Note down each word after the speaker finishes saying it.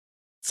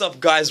What's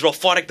up, guys?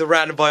 Robotic the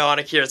Random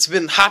Bionic here. It's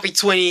been happy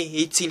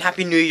 2018,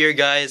 happy New Year,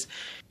 guys.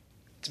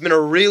 It's been a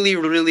really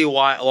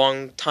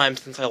long time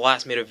since I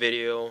last made a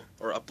video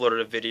or uploaded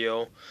a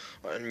video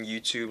on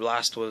YouTube.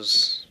 Last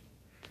was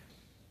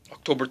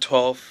October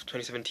 12th,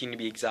 2017 to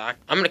be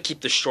exact. I'm gonna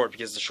keep this short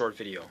because it's a short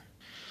video.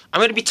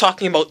 I'm gonna be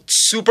talking about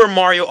Super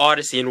Mario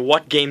Odyssey and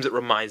what games it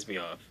reminds me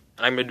of.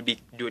 And I'm gonna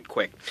do it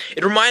quick.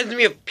 It reminds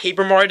me of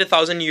Paper Mario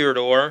 2000 Year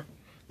Door,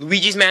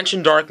 Luigi's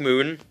Mansion Dark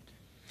Moon,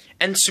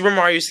 and Super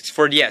Mario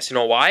 64 DS. You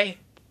know why?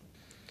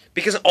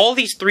 Because all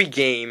these three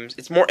games,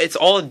 it's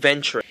all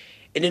adventure.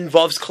 It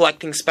involves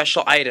collecting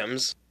special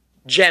items,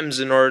 gems,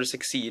 in order to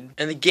succeed.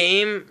 And the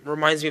game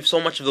reminds me of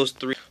so much of those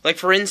three. Like,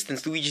 for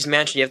instance, Luigi's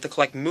Mansion, you have to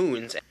collect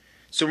moons.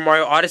 Super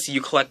Mario Odyssey,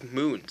 you collect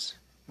moons.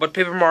 But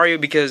Paper Mario,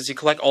 because you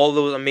collect all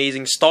those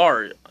amazing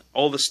stars,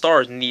 all the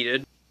stars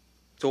needed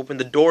to open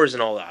the doors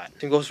and all that.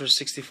 Same goes for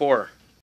 64.